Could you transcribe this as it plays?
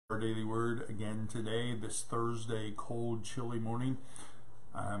Our daily word again today, this Thursday, cold, chilly morning.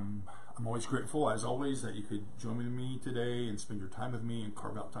 I'm always grateful, as always, that you could join with me today and spend your time with me and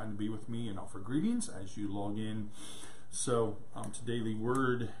carve out time to be with me and offer greetings as you log in. So, to daily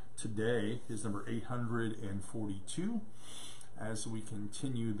word today is number 842 as we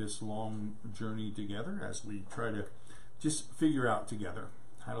continue this long journey together, as we try to just figure out together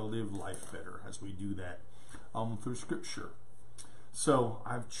how to live life better as we do that through Scripture. So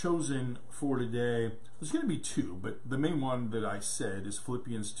I've chosen for today, there's going to be two, but the main one that I said is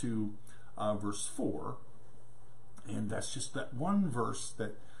Philippians 2 verse 4. And that's just that one verse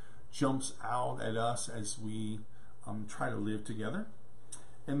that jumps out at us as we try to live together.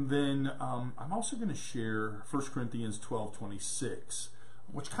 And then I'm also going to share 1 Corinthians 12:26,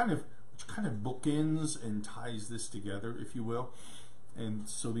 which kind of bookends and ties this together, if you will. And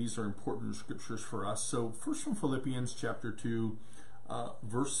so these are important scriptures for us. So first from Philippians chapter 2,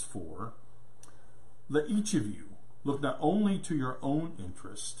 verse 4, let each of you look not only to your own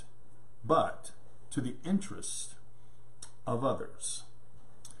interest, but to the interest of others.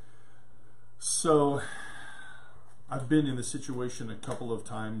 So I've been in this situation a couple of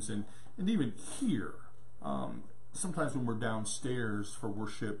times, and even here, sometimes when we're downstairs for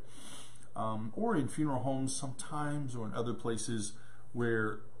worship, or in funeral homes sometimes, or in other places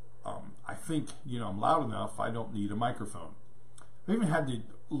where I think, I'm loud enough, I don't need a microphone. I even had to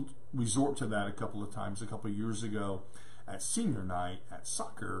resort to that a couple of times. A couple of years ago at senior night at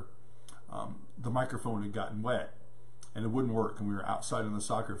soccer, the microphone had gotten wet and it wouldn't work, and we were outside on the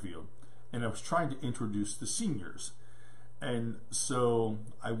soccer field, and I was trying to introduce the seniors. And so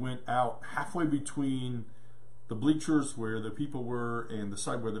I went out halfway between the bleachers where the people were and the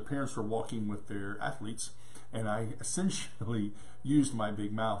side where the parents were walking with their athletes, and I essentially used my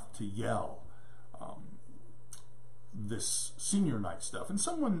big mouth to yell this senior night stuff. And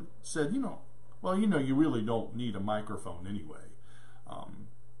someone said, you really don't need a microphone anyway.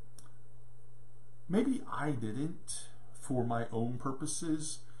 Maybe I didn't for my own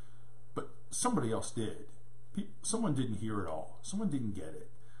purposes, but somebody else did. Someone didn't hear it all. Someone didn't get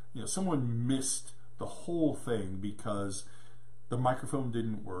it. Someone missed the whole thing because the microphone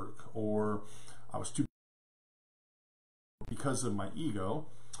didn't work, or I was too. Because of my ego,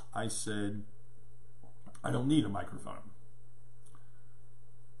 I said, I don't need a microphone.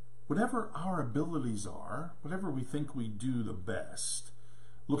 Whatever our abilities are, whatever we think we do the best,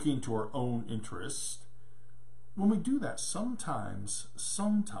 looking to our own interest, when we do that, sometimes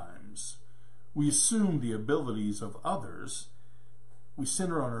we assume the abilities of others, we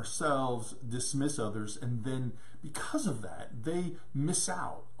center on ourselves, dismiss others, and then because of that, they miss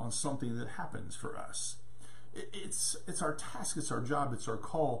out on something that happens for us. It's our task, it's our job, it's our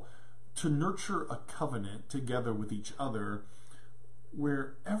call to nurture a covenant together with each other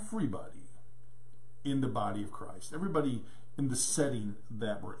where everybody in the body of Christ, everybody in the setting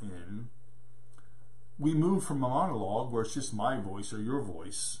that we're in, we move from a monologue where it's just my voice or your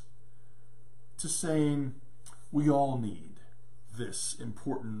voice to saying we all need this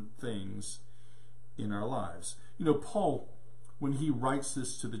important things in our lives. Paul, when he writes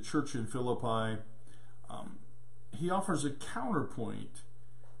this to the church in Philippi, he offers a counterpoint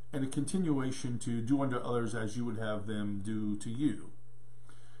and a continuation to do unto others as you would have them do to you.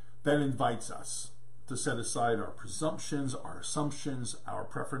 That invites us to set aside our presumptions, our assumptions, our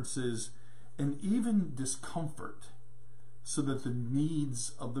preferences, and even discomfort so that the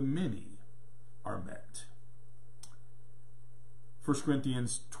needs of the many are met. 1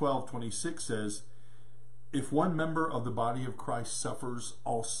 Corinthians 12:26 says, if one member of the body of Christ suffers,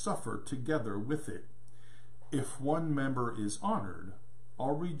 all suffer together with it. If one member is honored,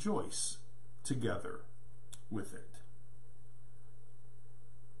 all rejoice together with it.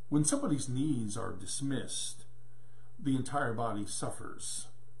 When somebody's needs are dismissed, the entire body suffers.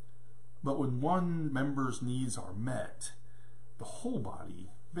 But when one member's needs are met, the whole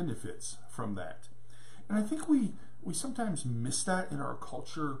body benefits from that. And I think we sometimes miss that in our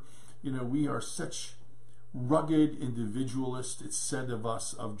culture. We are such rugged individualists. It's said of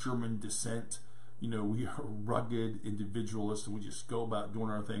us of German descent, we are rugged individualists, and we just go about doing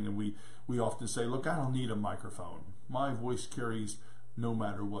our thing, and we often say, look, I don't need a microphone. My voice carries no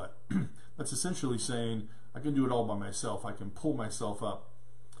matter what. That's essentially saying I can do it all by myself. I can pull myself up.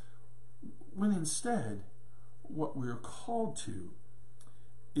 When instead, what we're called to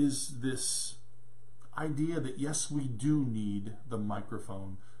is this idea that yes, we do need the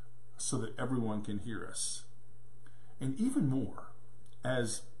microphone so that everyone can hear us. And even more,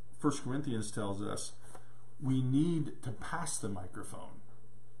 as 1 Corinthians tells us, we need to pass the microphone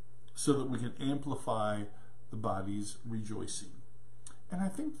so that we can amplify the body's rejoicing. And I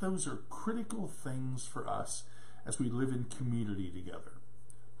think those are critical things for us as we live in community together.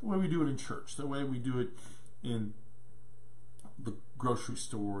 The way we do it in church, the way we do it in the grocery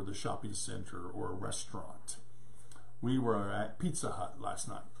store, the shopping center, or a restaurant. We were at Pizza Hut last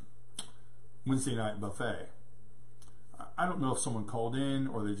night, Wednesday night buffet. I don't know if someone called in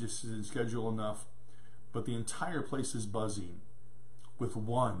or they just didn't schedule enough, but the entire place is buzzing with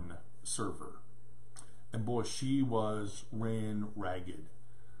one server. And boy, she ran ragged.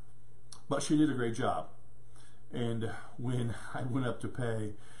 But she did a great job. And when I went up to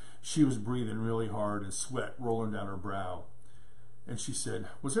pay, she was breathing really hard and sweat rolling down her brow. And she said,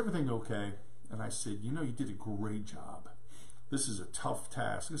 "Was everything okay?" And I said, "You know, you did a great job. This is a tough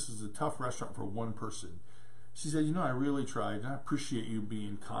task. This is a tough restaurant for one person." She said, "You know, I really tried, and I appreciate you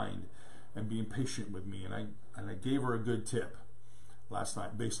being kind and being patient with me." And I gave her a good tip last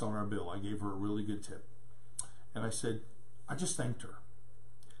night based on our bill. I gave her a really good tip. And I said, I just thanked her.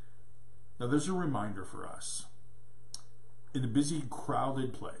 Now there's a reminder for us. In a busy,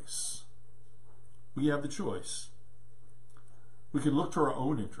 crowded place, we have the choice. We can look to our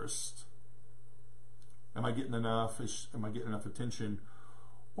own interest. Am I getting enough? Am I getting enough attention?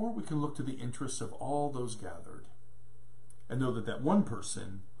 Or we can look to the interests of all those gathered and know that that one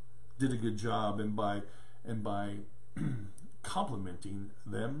person did a good job, and by complimenting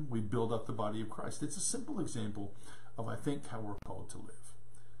them, we build up the body of Christ. It's a simple example of, I think, how we're called to live.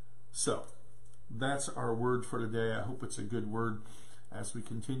 So that's our word for today. I hope it's a good word as we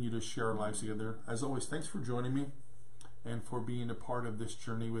continue to share our lives together. As always, thanks for joining me and for being a part of this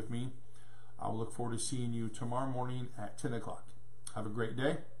journey with me. I'll look forward to seeing you tomorrow morning at 10 o'clock. Have a great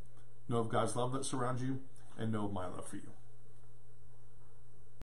day. Know of God's love that surrounds you, and know of my love for you.